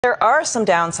There are some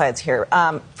downsides here.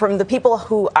 From the people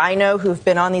who I know who've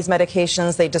been on these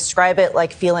medications, they describe it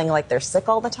like feeling like they're sick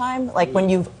all the time. Like when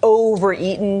you've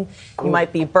overeaten, you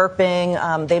might be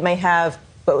burping. They may have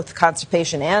both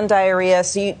constipation and diarrhea.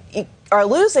 So you are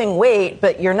losing weight,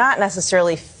 but you're not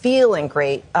necessarily feeling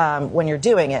great when you're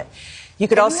doing it. You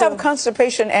could also have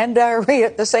constipation and diarrhea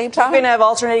at the same time. You can have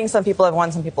alternating. Some people have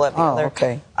one, some people have the other.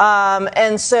 Okay.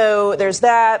 And so there's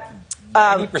that.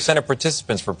 90% of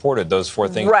participants reported those four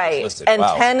things right. listed. And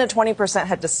wow. 10 to 20%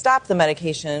 had to stop the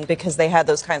medication because they had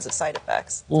those kinds of side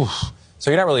effects. Oof. So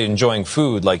you're not really enjoying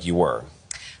food like you were.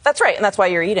 That's right, and that's why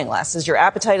you're eating less. Is your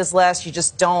appetite is less, you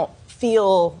just don't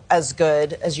feel as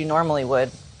good as you normally would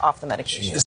off the medication. Jeez.